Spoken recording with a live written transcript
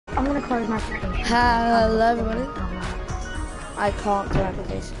to close my application. Hello everybody. I can't do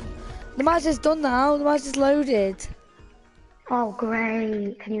application. The match is done now, the match is loaded. Oh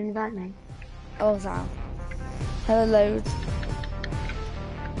great, can you invite me? Oh Sam. Hello load.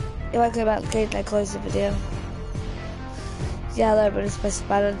 If I go back to the gate and I close the video. Yeah, hello everybody, it's my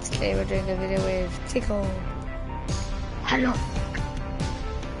Spider. Today we're doing a video with Tickle. Hello.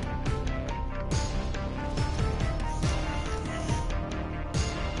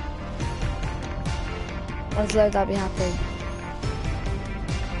 Once load, I'll be happy.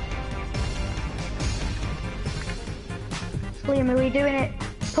 Liam, are we doing it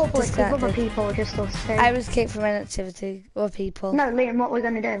public with other people or just us two? I was kicked from an activity. Other people. No, Liam, what we're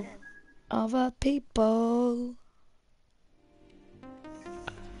gonna do? Other people.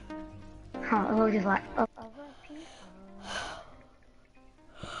 Oh, we're just like, other people.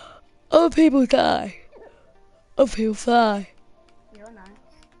 Other people die. Other people fly. You're nice.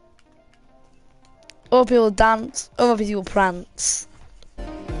 Other people dance. Other people prance.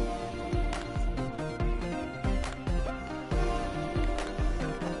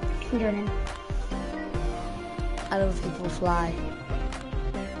 Join in. And other people fly.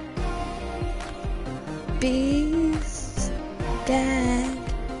 Beast gang.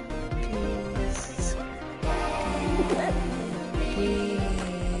 Beast gang.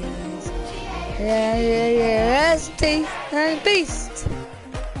 Beast. Yeah. Beast and beast.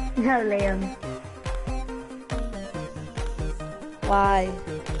 No, Liam. Why?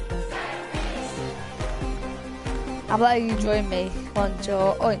 I'm letting you join me. One,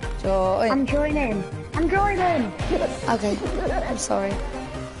 join. I'm joining. I'm joining. Okay, I'm sorry.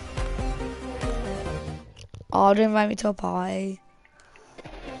 Oh, don't invite me to a party.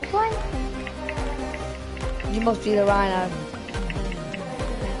 Why? You must be the Rhino.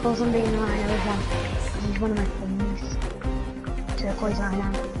 Of course I'm being Rhino as well. He's one of my things. Turquoise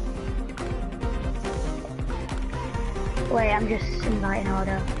Rhino. Wait, I'm just inviting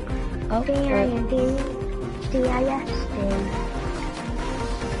order. Oh, D-I-N-D-D-I-S-D.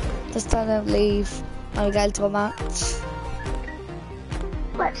 just don't leave. I'll go to a match.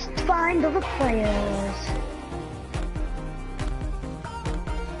 Let's find other players.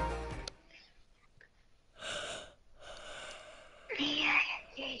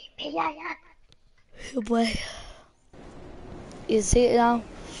 Good boy. You see it now?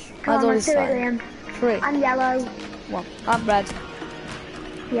 Come on, let's do it, Liam. 3. I'm yellow. 1. I'm red.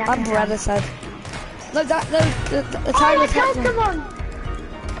 Yeah, I'm red, I said. No, the tiger's happening. Come on!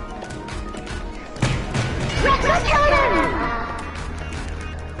 Let's kill him!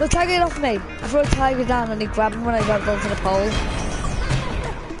 The tiger get off me. I threw a tiger down and he grabbed me when I grabbed onto the pole.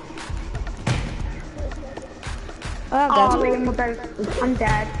 I'm dead. Liam, we're both. I'm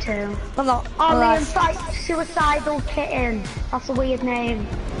dead too. I'm not. Oh, I'm Liam, fight Suicidal Kitten. That's a weird name.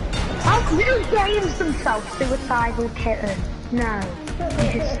 How who names themselves Suicidal Kitten? No.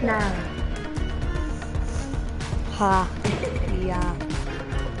 You just know. Ha. Yeah.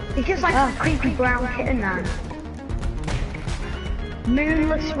 It's just like a creepy brown kitten man.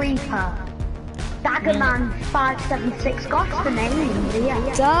 Moonless Reaper. Daggerman 576. Gosh, the names,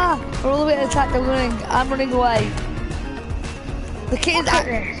 yeah. Da! We're all the way to attack. I'm running away. The kitten's Look at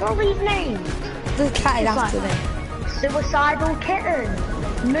this. All these names. The cat is It's after like me. Suicidal Kitten.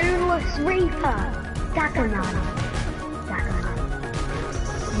 Moonless Reaper. Daggerman.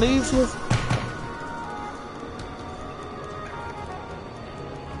 Move with.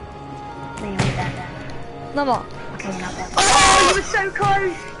 Liam, you're dead. No, I'm not. Okay, you're not dead. Oh, you were so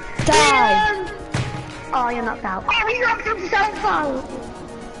close! Die! Liam! Oh, you're knocked out. Oh, he knocked himself out!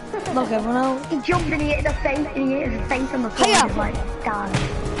 Knock everyone out. He jumped and he hit the face, and he hit his face on the floor and like, died.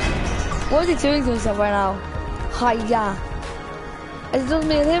 What is he doing to himself right now? Hiya. It's just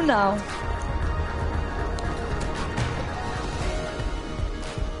me and him now.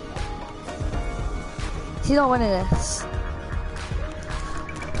 He's not winning this.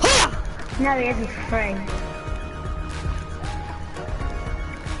 No, he isn't for free.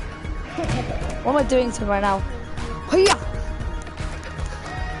 What am I doing to him right now? Hiya!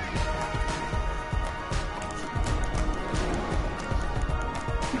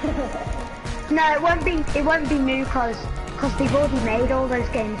 No, it won't be new because they've already made all those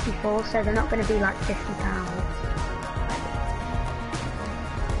games before, so they're not going to be like £50.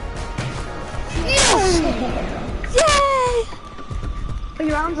 Yes! Yay! Put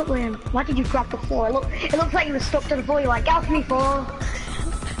your arms up, Liam. Why did you grab the floor? It looks like you were stuck to the floor. You're like, get off me, floor.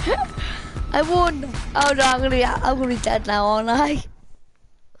 I won. Oh no, I'm gonna be dead now, aren't I?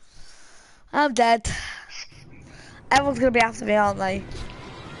 I'm dead. Everyone's gonna be after me, aren't they?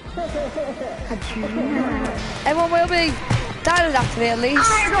 Everyone will be. Dino's after me at least.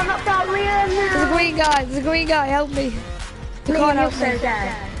 I got knocked out, Liam. There's a green guy, help me. You Liam, can't you're help so me.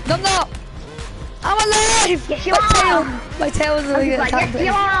 dead. No, I'm not. I'm alive! Yes, you are! My tail's I really was gonna like, attack yes,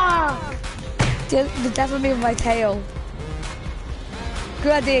 you are! me. They're definitely with my tail.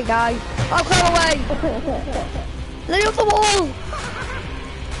 Good idea, guy. I'll come away! Let me off the wall!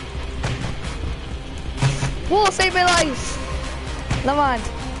 Wall saved my life! Never mind.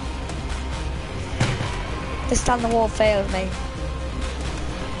 This stand the wall failed me.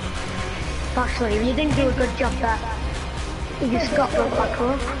 Actually, you didn't do a good job there. You just got brought back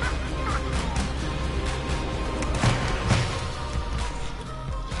up.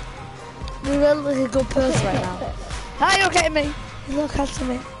 You look like a good person right now. Hi, you're getting me. You look after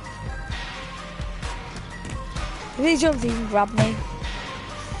me. If he jumps, he can grab me.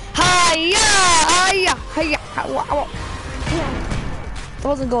 Hiya! Hiya! Hiya! That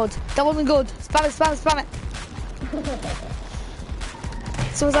wasn't good. That wasn't good. Spam it, spam it, spam it.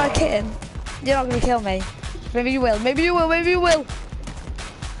 So was I a kitten? You're not gonna kill me. Maybe you will. Maybe you will. Maybe you will.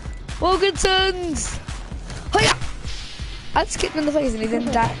 Wilkinsons! Hiya! I just kicked him in the face and he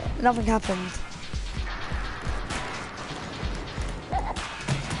didn't die. Nothing happened.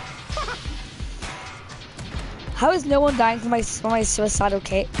 How is no one dying from my suicidal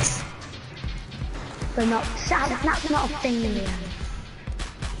kicks? They're not, that's not a thing, Liam.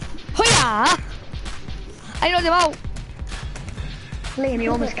 Hoya! I knocked him out. Liam,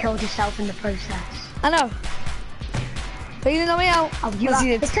 you almost killed yourself in the process. I know. But you didn't knock me out. Oh, you Yes, are,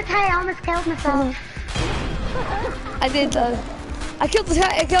 you did. it's okay, I almost killed myself. I did though. I killed the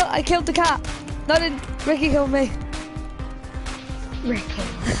cat. I killed the cat. No, I didn't. Ricky killed me. Ricky.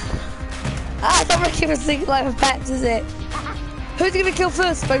 I thought Ricky was thinking like a pet, is it? Who's gonna kill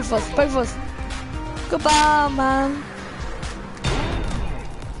first? Both of us. Both of us. Goodbye, man.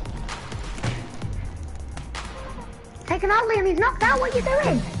 Take him out, Liam, he's knocked out, what are you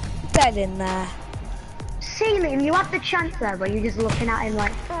doing? Dead in there. See, Liam, you had the chance there, but you're just looking at him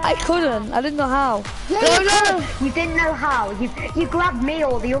like... I couldn't. I didn't know how. Yeah, No, you no. could. You didn't know how. You grabbed me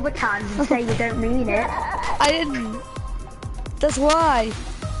all the other times and say you don't mean it. I didn't. That's why.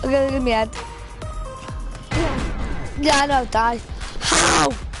 Okay, give me head. Yeah, I know, die. How?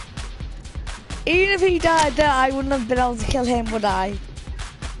 Even if he died there, I wouldn't have been able to kill him, would I?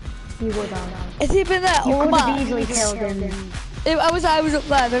 You would have. If he'd been there, You all could have match. easily killed him. If I was up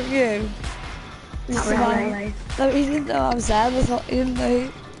there, don't you? Not So really. No, he didn't know I was there. I thought he didn't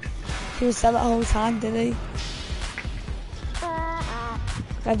know he was there the whole time, did he?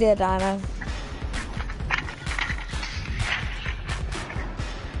 I did, Dino.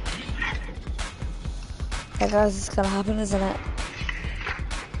 Yeah, guys, it's gonna happen, isn't it?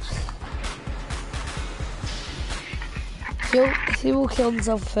 He will kill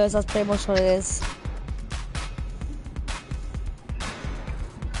himself first, that's pretty much what it is.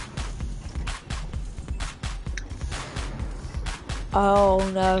 Oh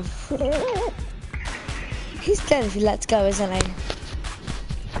no. He's dead if he lets go, isn't he?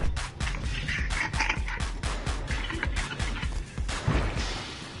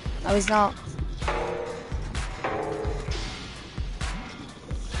 No, he's not.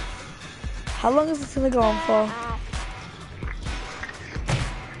 How long is this gonna go on for?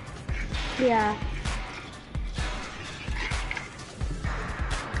 Yeah.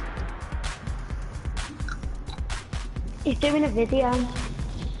 He's doing a video.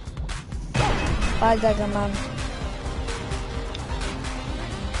 Bye, Dagger Man.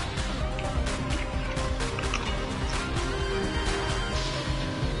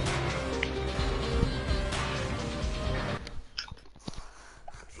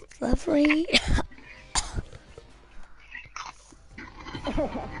 Lovely.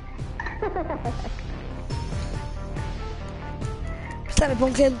 Stand up,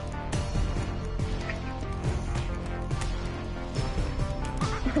 pumpkin.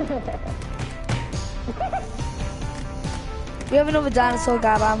 We have another dinosaur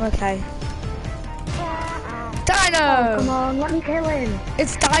guy, but I'm okay. Dino! Oh, come on, let me kill him.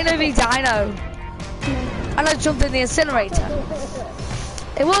 It's Dino v Dino. And I jumped in the incinerator.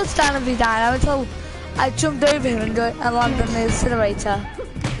 It was Dino v Dino until I jumped over him and landed in the incinerator.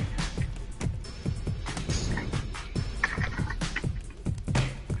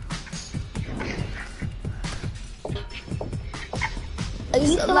 Are you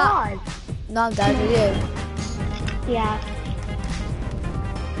He's still alive. No, I'm dead, are you? Yeah.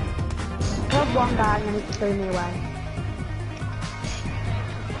 I killed one guy and then he threw me away.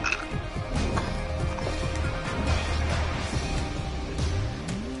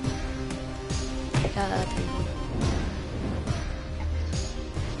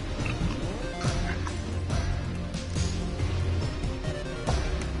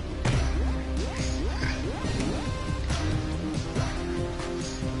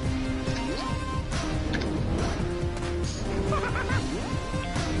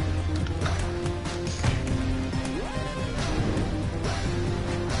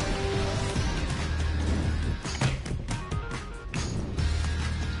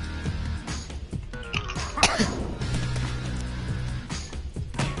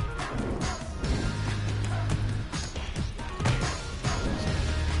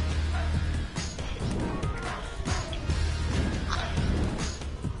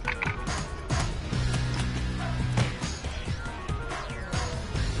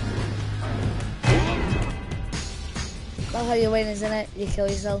 That's how you win, isn't it? You kill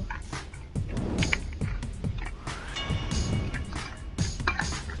yourself.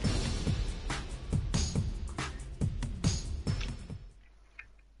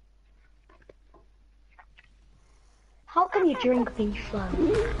 How can you drink beef flow?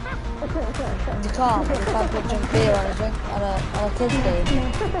 You can't drink beer on a kid's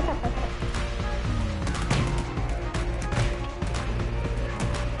game.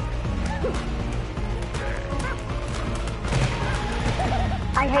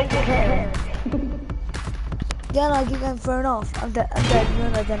 I hate the kitten. Yeah, no, I keep getting thrown off. I'm dead,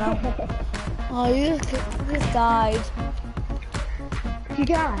 you're dead now. Oh, you just died. You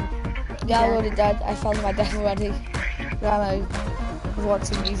died? Yeah, I already died. I found my death already. Rhino was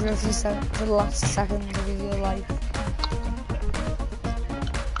watching me for the last second of your life.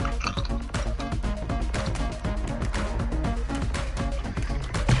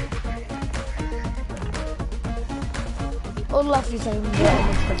 Unlucky so I can get on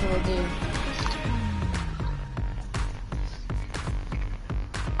this before I do.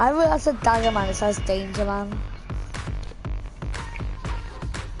 I really that's a dagger man, it says danger man.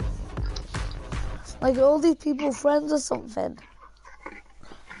 Like all these people friends or something.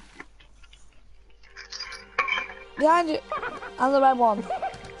 Behind you, and the red one.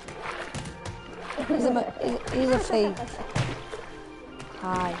 He's a thief.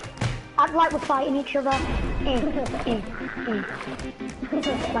 Hi. Act like we're fighting each other.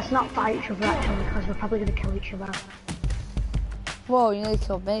 Let's not fight each other actually, because we're probably gonna kill each other. Whoa, you nearly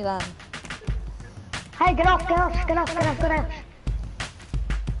killed me then. Hey, get off, get off, get off, get off, get off.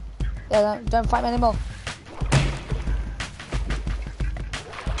 Yeah, don't fight me anymore.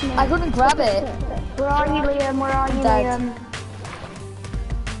 I couldn't grab it. Where are you, Liam? Where are you, Dead. Liam?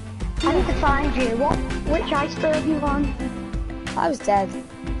 I need to find you. Which iceberg you on? I was dead.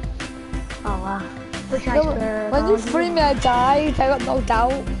 Oh, wow. Which No, iceberg? when you threw me, I died. I got knocked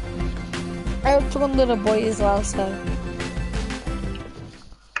out. I got put under the buoy as well, so.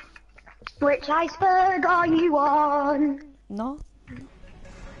 Which iceberg are you on? No.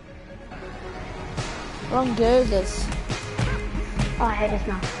 Wrong girders. Oh, I hate this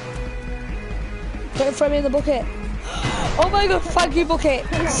now. Don't throw me in the bucket. Oh my god, thank you, bucket.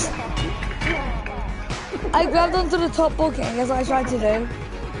 I grabbed onto the top bucket and guess what I tried to do?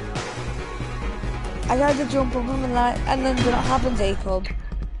 I tried to jump up and then did not happen, Jacob.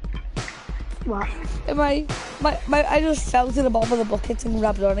 What? And I just fell to the bottom of the bucket and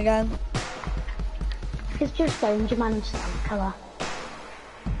grabbed on again. It's just danger man and stuff, colour.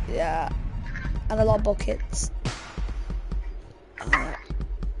 Yeah. And a lot of buckets.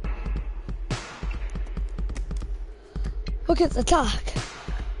 Buckets attack.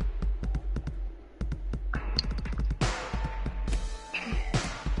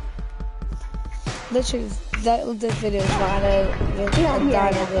 Literally, this video is Rhino with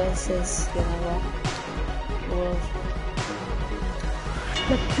Dino versus, you know what, world.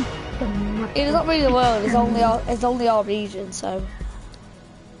 It's not really the world, it's only our region, so.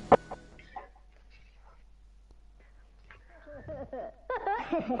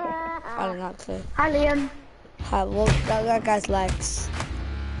 I don't know, clue. Hi, Liam. Hi, well, that guy's legs.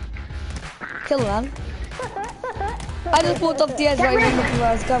 Kill him, man. I just walked off the edge right even looking where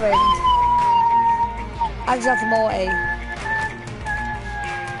I was going. I just have Morty.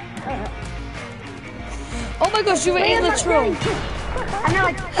 Oh my gosh, you were in the trunk. I know,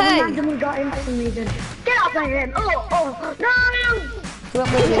 I randomly got him for some reason. Get off my him! Oh, no!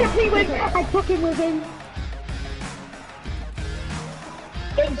 I took him with him.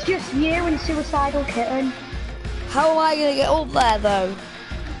 It's just you and Suicidal Kitten. How am I gonna get up there though?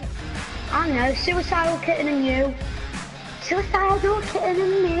 I don't know, Suicidal Kitten and you. Suicidal Kitten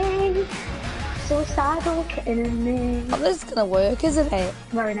and me. Suicidal Kitten and me. Oh, this is gonna work, isn't it?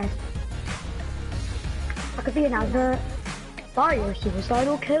 Very nice. I could be an advert. Buy your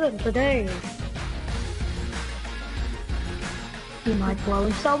Suicidal Kitten today. You might blow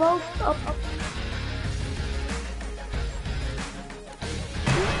himself up.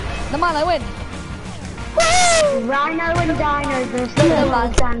 The man, I win. Woo! Rhino and Dino versus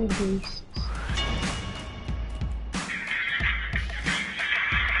the Danny Beast.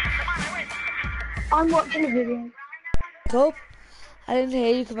 I'm watching a video. Cool. I didn't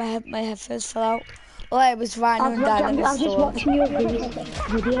hear you because my headphones fell out. Well, it was Rhino and Dino. I was just watching your video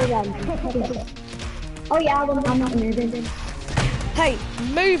then. Oh yeah, I'm not moving. Hey,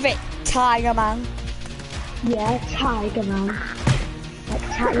 move it, Tiger Man. Yeah, Tiger Man. Like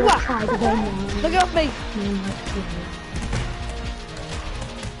Tiger Man. Look at me.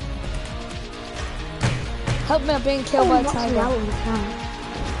 Help me, I'm being killed by a tiger.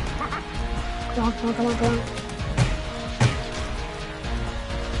 Come on.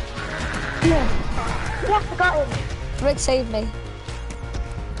 Yeah. Yes, I got him. Rick, save me.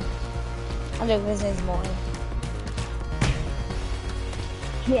 I'm joking, his name's Morton.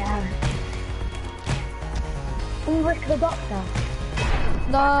 Yeah. And Rick the Doctor.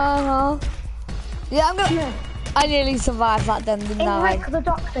 No. Yeah, I'm gonna... Yeah. I nearly survived that then, didn't In I? Rick the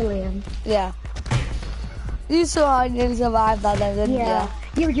Doctor, Liam. Yeah. You saw I nearly survived that then, didn't Yeah.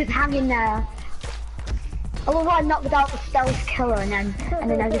 you? You were just hanging there. Although I knocked out the stealth killer and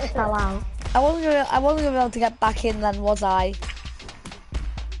then I just fell out. I wasn't gonna be able to get back in then, was I?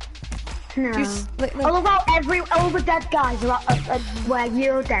 No. Like, Although all the dead guys are where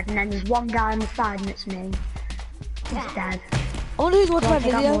you're dead, and then there's one guy on the side, and it's me. He's dead. I wonder who's watching my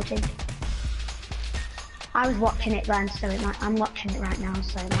video. I was watching it then, so I'm watching it right now,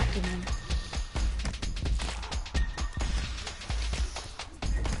 so it might be me.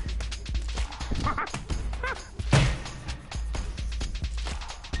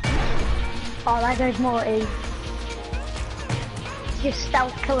 Oh, there goes Morty. Just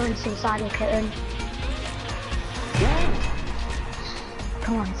stealth killer and suicidal kitten.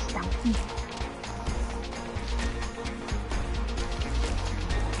 Come on, stealth.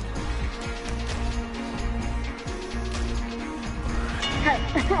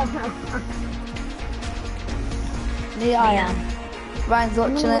 Yeah, I am. Ryan's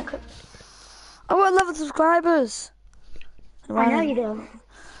watching it. I got 11 subscribers. I know you do.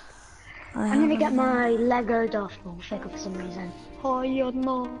 I'm gonna get my Lego doll figure for some reason. Oh, you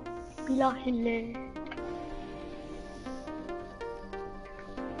know, bilahile.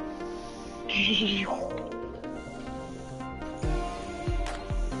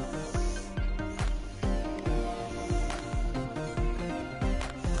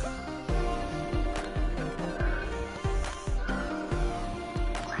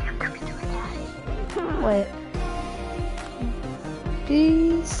 Wait.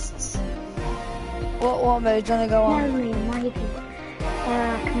 Beasts. What mode do you want to go on? No, Liam, why you think?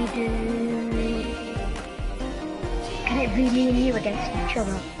 Can we do... Can it be me and you against each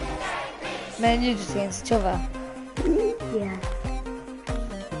other? Me and you just against each other? Yeah.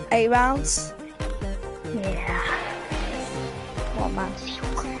 8 rounds? Yeah. What man?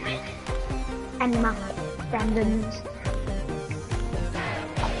 Any map, randoms.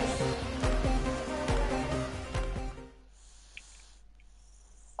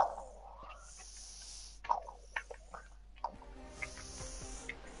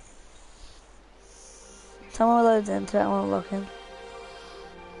 Someone loads into it, I want to look in.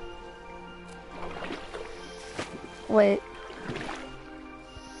 Wait.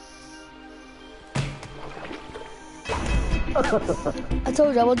 I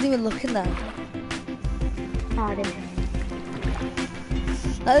told you I wasn't even looking there. No, I didn't.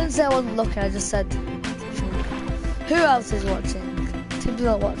 I didn't say I wasn't looking, I just said... Who else is watching? 2 people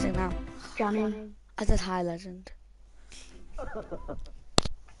are watching now. Johnny. I said hi, legend.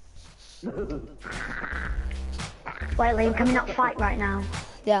 Wait, Liam, can we not fight right now?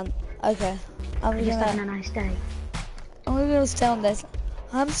 Yeah, okay. We're just having a nice day. I'm gonna stay on this.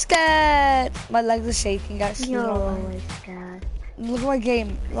 I'm scared! My legs are shaking, actually. You're always scared. Look at my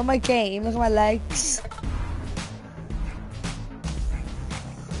game. Look at my game. Look at my legs.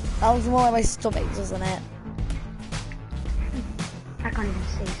 That was more like my stomach, wasn't it? I can't even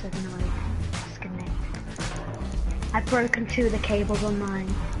see, so I don't know. Asking me. I've broken 2 of the cables on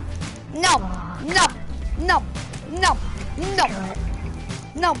mine. No! Oh. No! No! No! No!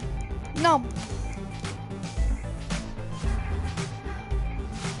 No! No!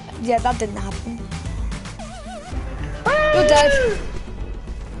 Yeah, that didn't happen. You're dead.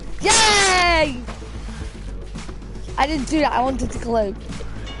 Yay! I didn't do that. I wanted to gloat.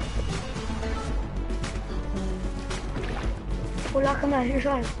 Hola, come on, here's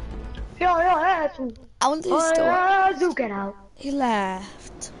one. Yeah, I wanted to do get out. He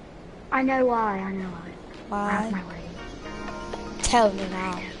left. I know why, I know why. Why? I have my way. Tell me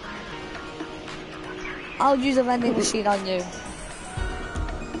now. I'll use a vending machine on you.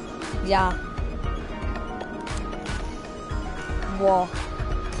 Yeah. What?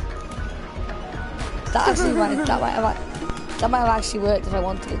 That actually that might have actually worked if I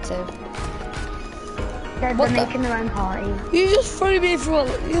wanted it to. They're making their own party. You just threw me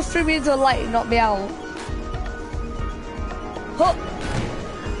into a light and knocked me out. Huh.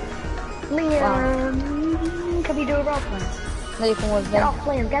 Liam, wow. Can we do a roleplay? No, you can with me. Get off,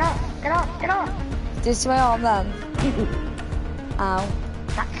 Liam, get off, get off, get off. Did you see my arm then? Ow.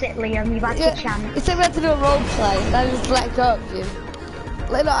 That's it, Liam, you've had your chance. You said we had to do a roleplay, and I just let go of you.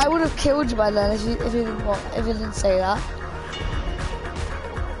 Like, I would have killed you by then if you didn't say that.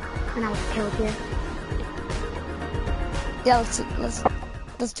 And I would have killed you. Yeah,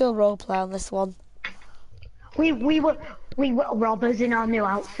 let's Let's do a roleplay on this one. We were robbers in our new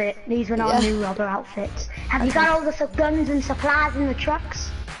outfit. These were our new robber outfits. Have you got all the guns and supplies in the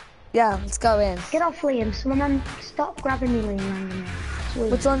trucks? Yeah, let's go in. Get off, Liam. Someone stop grabbing me, Liam.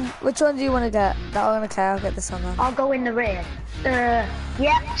 Which one do you want to get? That one, okay, I'll get this one then. I'll go in the rear. Yeah,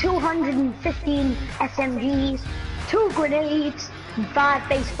 215 SMGs, 2 grenades, and 5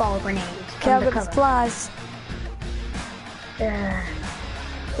 baseball grenades. Okay, I'll get the supplies.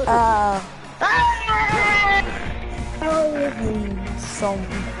 Some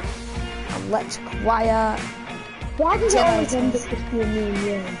electric wire. Why does it always end up just being me and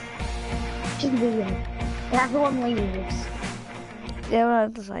you? Just weird. Everyone leaves. Yeah, well,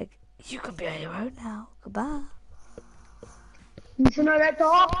 I'm just like, you can be on your own now. Goodbye. You know that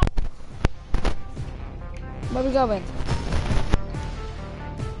dog? Where are we going?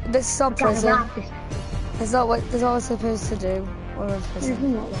 This is not prison. That's not what we're supposed to do. We're in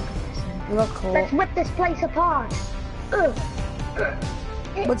prison. We got caught. Let's rip this place apart. We're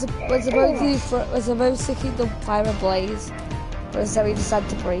supposed to keep the fire ablaze, but instead we decided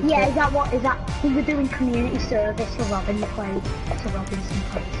to break it. Yeah, is that? We were doing community service for robbing the place, for robbing some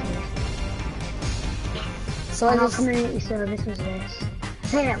places. So our community service was this.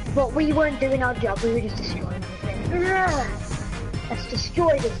 Yeah, but we weren't doing our job, we were just destroying everything. Let's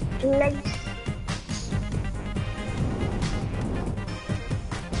destroy this place.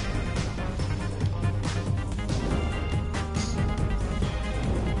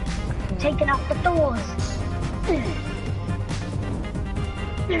 Taking off the doors.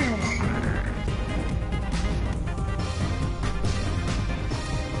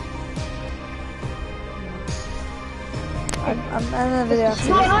 I'm in a video.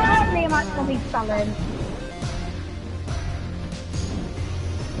 Liam actually selling.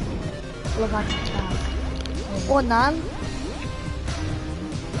 Look at that. What, Nan?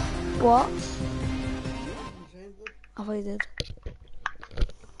 What? I thought you did.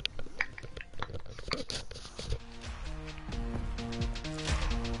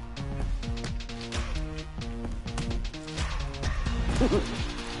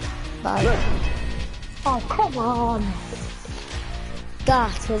 Bye. Oh, come on.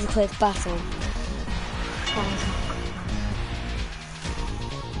 That was a quick battle.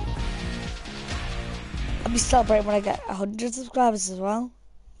 I'll be celebrating when I get 100 subscribers as well.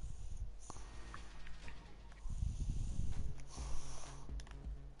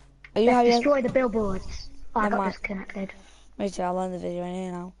 Are you Let's destroy the billboards. Oh, I got disconnected. Me too, I'll end the video in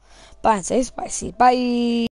here now. Bye and stay spicy. Bye.